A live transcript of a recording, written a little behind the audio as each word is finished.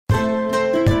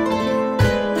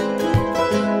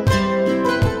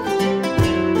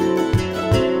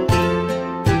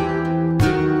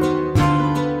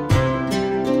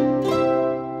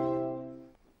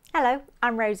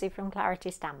Rosie from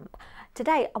Claritystamp.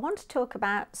 Today I want to talk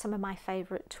about some of my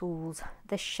favourite tools,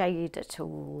 the shader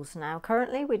tools. Now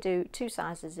currently we do two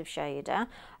sizes of shader,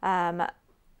 a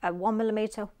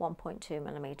 1mm,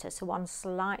 1.2mm, so one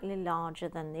slightly larger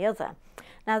than the other.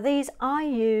 Now these I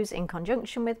use in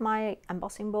conjunction with my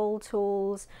embossing ball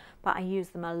tools, but I use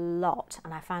them a lot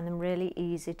and I find them really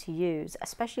easy to use,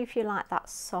 especially if you like that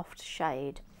soft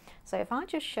shade. So if I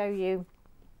just show you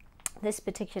this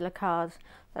particular card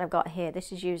that I've got here,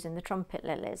 this is using the trumpet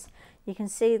lilies. You can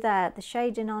see there the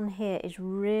shading on here is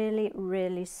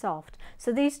really soft.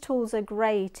 So these tools are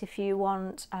great if you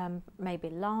want maybe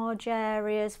large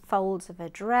areas, folds of a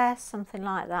dress, something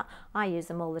like that. I use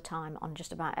them all the time on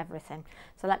just about everything.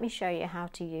 So let me show you how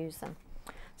to use them.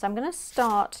 So I'm going to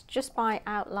start just by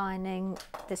outlining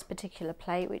this particular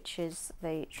plate, which is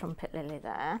the trumpet lily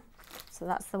there. So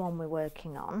that's the one we're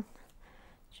working on.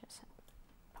 Just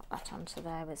pop that onto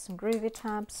there with some Groovi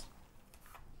tabs.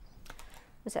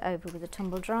 Put it over with a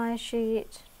tumble dryer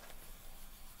sheet.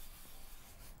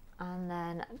 And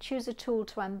then choose a tool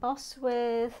to emboss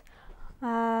with.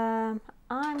 I'm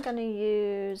going to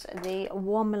use the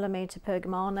 1mm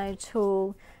Pergamano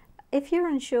tool. If you're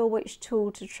unsure which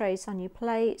tool to trace on your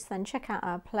plates, then check out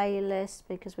our playlist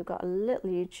because we've got a little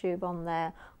YouTube on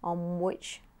there on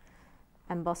which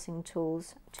embossing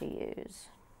tools to use.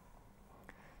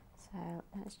 So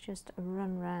let's just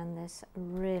run around this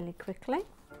really quickly.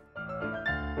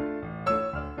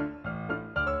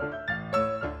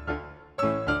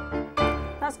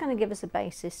 That's going to give us a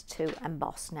basis to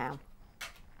emboss now.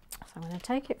 So I'm going to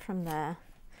take it from there.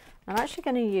 I'm actually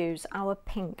going to use our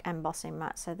pink embossing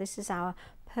mat. So this is our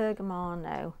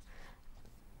Pergamano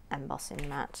embossing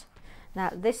mat. Now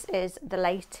this is the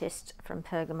latest from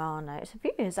Pergamano. It's a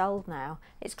few years old now.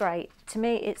 It's great. To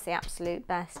me it's the absolute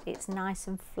best. It's nice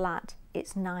and flat.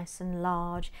 It's nice and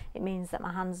large. It means that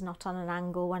my hand's not on an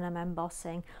angle when I'm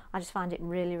embossing. I just find it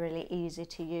really easy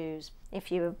to use.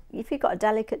 If you've got a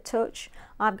delicate touch,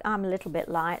 I'm a little bit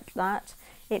like that.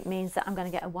 It means that I'm going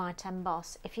to get a white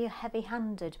emboss. If you're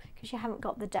heavy-handed, because you haven't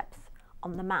got the depth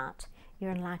on the mat,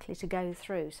 you're unlikely to go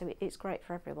through. So it's great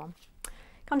for everyone.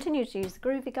 Continue to use the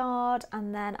Groovi guard,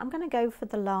 and then I'm going to go for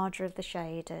the larger of the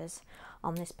shaders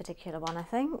on this particular one, I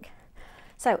think.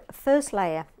 So first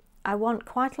layer, I want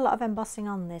quite a lot of embossing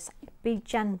on this. Be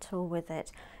gentle with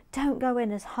it. Don't go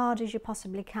in as hard as you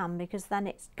possibly can because then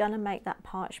it's going to make that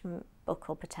parchment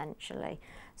buckle potentially.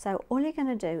 So all you're going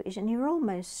to do is, and you're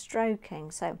almost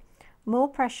stroking, so more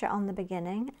pressure on the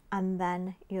beginning, and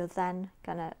then you're then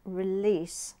going to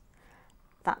release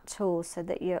that tool so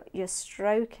that you're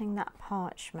stroking that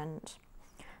parchment.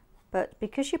 But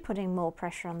because you're putting more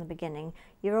pressure on the beginning,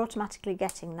 you're automatically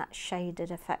getting that shaded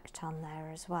effect on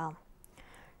there as well.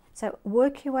 So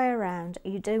work your way around.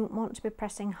 You don't want to be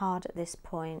pressing hard at this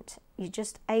point. You're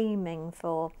just aiming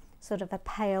for sort of a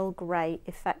pale grey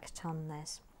effect on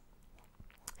this.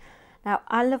 Now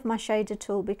I love my shader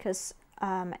tool because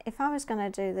if I was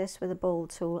going to do this with a ball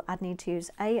tool, I'd need to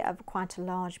use quite a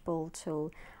large ball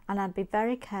tool, and I'd be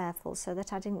very careful so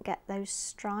that I didn't get those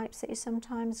stripes that you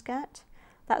sometimes get.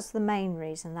 That's the main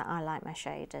reason that I like my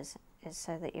shaders, is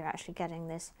so that you're actually getting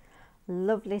this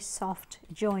lovely soft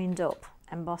joined up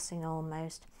embossing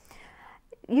almost.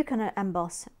 You can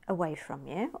emboss away from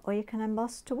you or you can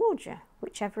emboss towards you,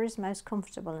 whichever is most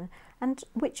comfortable and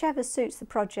whichever suits the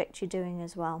project you're doing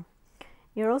as well.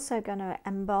 You're also going to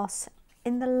emboss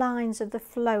in the lines of the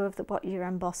flow of what you're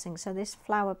embossing. So this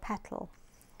flower petal,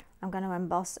 I'm going to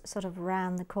emboss sort of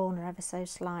round the corner ever so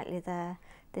slightly there.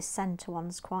 This centre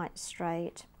one's quite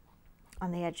straight.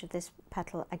 On the edge of this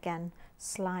petal, again,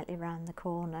 slightly round the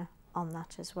corner on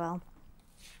that as well.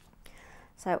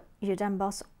 So you'd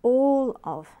emboss all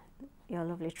of your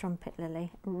lovely trumpet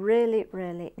lily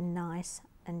really nice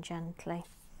and gently.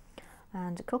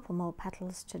 And a couple more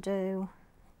petals to do,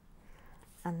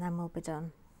 and then we'll be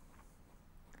done.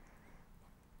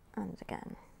 And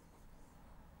again.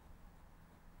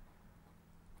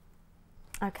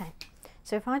 Okay,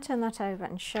 so if I turn that over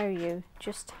and show you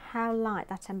just how light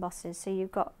that emboss is, so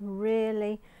you've got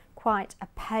really quite a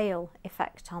pale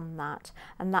effect on that,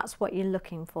 and that's what you're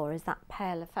looking for, is that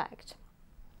pale effect.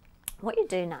 What you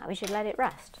do now is you let it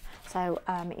rest. So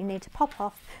you need to pop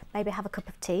off, maybe have a cup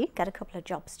of tea, get a couple of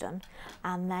jobs done,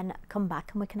 and then come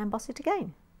back and we can emboss it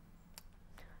again.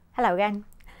 Hello again.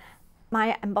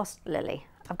 My embossed lily.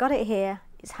 I've got it here.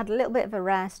 It's had a little bit of a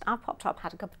rest. I've popped up,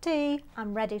 had a cup of tea.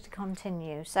 I'm ready to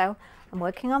continue. So I'm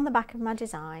working on the back of my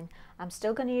design. I'm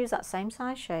still going to use that same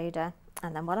size shader.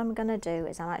 And then what I'm going to do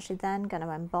is I'm actually then going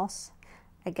to emboss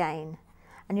again.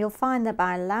 And you'll find that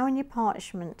by allowing your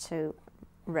parchment to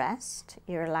rest,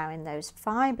 you're allowing those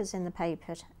fibres in the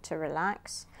paper to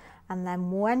relax, and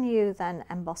then when you then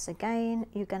emboss again,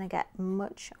 you're going to get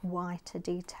much whiter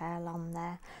detail on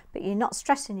there, but you're not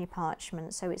stressing your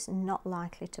parchment, so it's not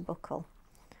likely to buckle.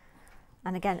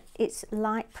 And again, it's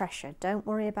light pressure. Don't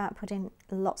worry about putting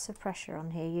lots of pressure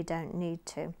on here, you don't need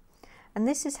to. And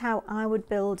this is how I would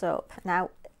build up. Now,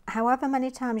 however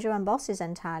many times you emboss is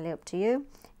entirely up to you.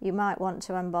 You might want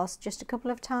to emboss just a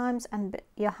couple of times and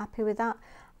you're happy with that.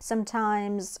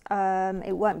 Sometimes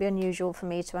it won't be unusual for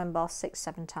me to emboss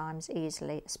 6-7 times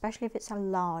easily, especially if it's a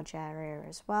large area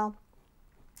as well.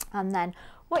 And then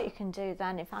what you can do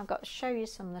then, if I've got to show you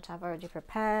some that I've already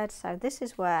prepared. So this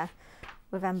is where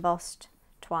we've embossed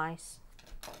twice.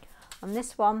 On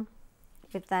this one,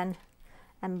 we've then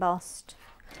embossed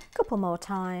a couple more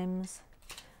times.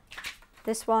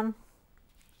 This one,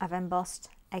 I've embossed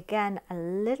again a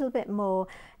little bit more.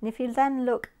 And if you then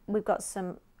look, we've got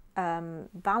some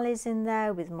valleys in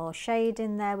there with more shade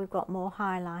in there, we've got more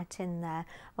highlight in there,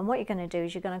 and what you're going to do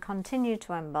is you're going to continue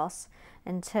to emboss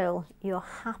until you're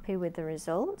happy with the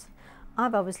result.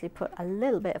 I've obviously put a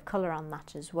little bit of colour on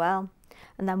that as well.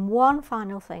 And then one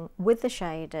final thing with the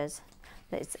shaders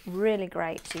that it's really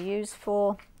great to use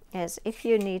for is if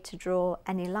you need to draw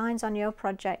any lines on your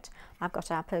project. I've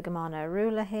got our Pergamano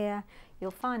ruler here.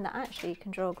 You'll find that actually you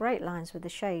can draw great lines with the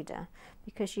shader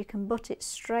because you can butt it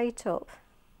straight up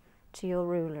to your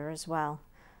ruler as well.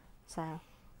 So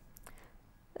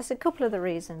that's a couple of the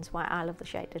reasons why I love the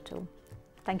shader tool.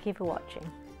 Thank you for watching.